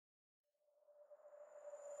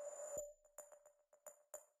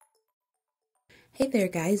Hey there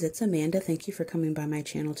guys, it's Amanda. Thank you for coming by my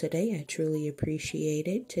channel today. I truly appreciate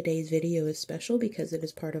it. Today's video is special because it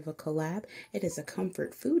is part of a collab. It is a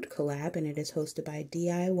comfort food collab and it is hosted by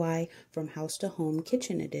DIY from House to Home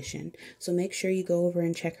Kitchen Edition. So make sure you go over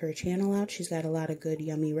and check her channel out. She's got a lot of good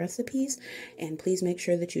yummy recipes, and please make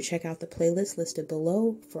sure that you check out the playlist listed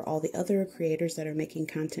below for all the other creators that are making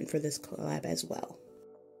content for this collab as well.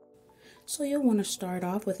 So you'll want to start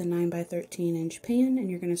off with a 9x13 inch pan, and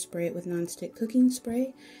you're going to spray it with nonstick cooking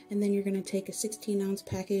spray, and then you're going to take a 16-ounce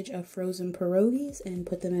package of frozen pierogies and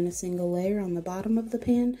put them in a single layer on the bottom of the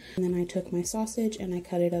pan. And then I took my sausage and I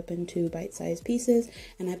cut it up into bite-sized pieces,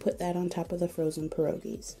 and I put that on top of the frozen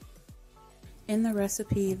pierogies. In the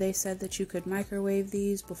recipe, they said that you could microwave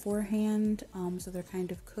these beforehand, so they're kind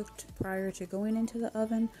of cooked prior to going into the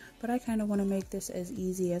oven, but I kind of want to make this as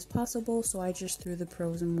easy as possible, so I just threw the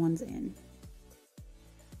frozen ones in.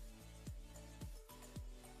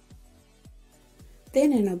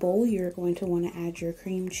 Then in a bowl, you're going to want to add your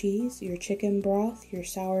cream cheese, your chicken broth, your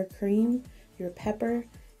sour cream, your pepper,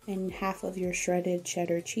 and half of your shredded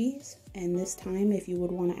cheddar cheese. And this time, if you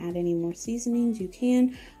would want to add any more seasonings, you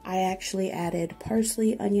can. I actually added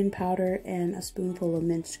parsley, onion powder, and a spoonful of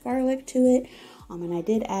minced garlic to it. And I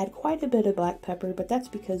did add quite a bit of black pepper, but that's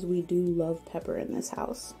because we do love pepper in this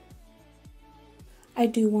house. I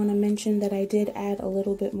do want to mention that I did add a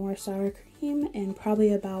little bit more sour cream and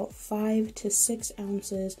probably about 5 to 6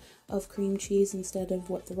 ounces of cream cheese instead of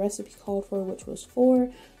what the recipe called for, which was 4.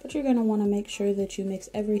 But you're going to want to make sure that you mix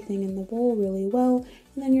everything in the bowl really well,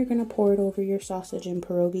 and then you're going to pour it over your sausage and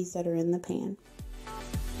pierogies that are in the pan.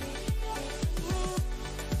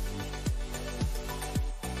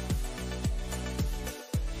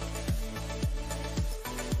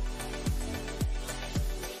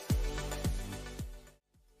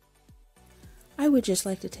 I would just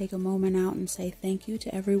like to take a moment out and say thank you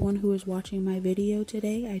to everyone who is watching my video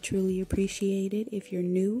today. I truly appreciate it. If you're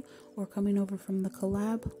new or coming over from the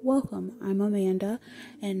collab, welcome. I'm Amanda,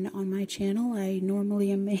 and on my channel I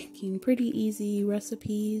normally am making pretty easy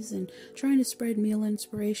recipes and trying to spread meal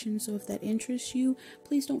inspiration, so if that interests you,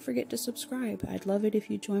 please don't forget to subscribe. I'd love it if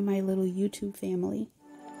you join my little YouTube family.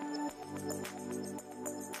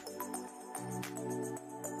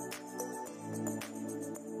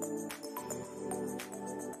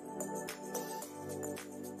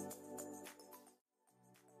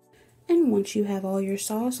 And once you have all your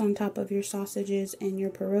sauce on top of your sausages and your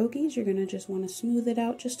pierogies, you're going to just want to smooth it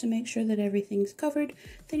out just to make sure that everything's covered.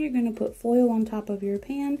 Then you're going to put foil on top of your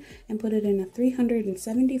pan and put it in a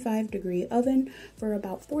 375-degree oven for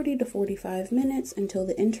about 40 to 45 minutes until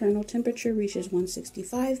the internal temperature reaches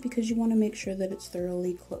 165, because you want to make sure that it's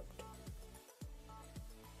thoroughly cooked.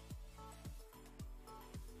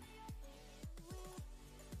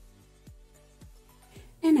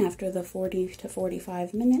 And after the 40 to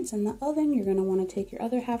 45 minutes in the oven, you're going to want to take your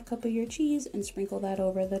other half cup of your cheese and sprinkle that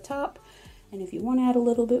over the top. And if you want to add a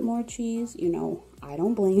little bit more cheese, you know, I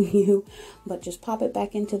don't blame you, but just pop it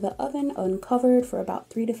back into the oven uncovered for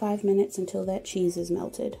about 3 to 5 minutes until that cheese is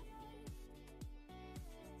melted.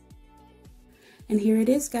 And here it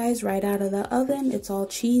is, guys, right out of the oven. It's all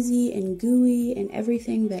cheesy and gooey and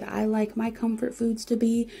everything that I like my comfort foods to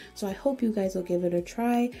be. So I hope you guys will give it a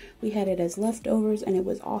try. We had it as leftovers and it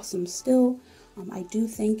was awesome still. I do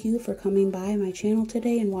thank you for coming by my channel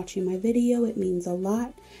today and watching my video. It means a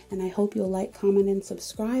lot. And I hope you'll like, comment, and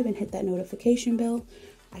subscribe and hit that notification bell.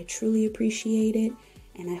 I truly appreciate it.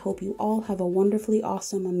 And I hope you all have a wonderfully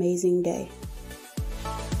awesome, amazing day.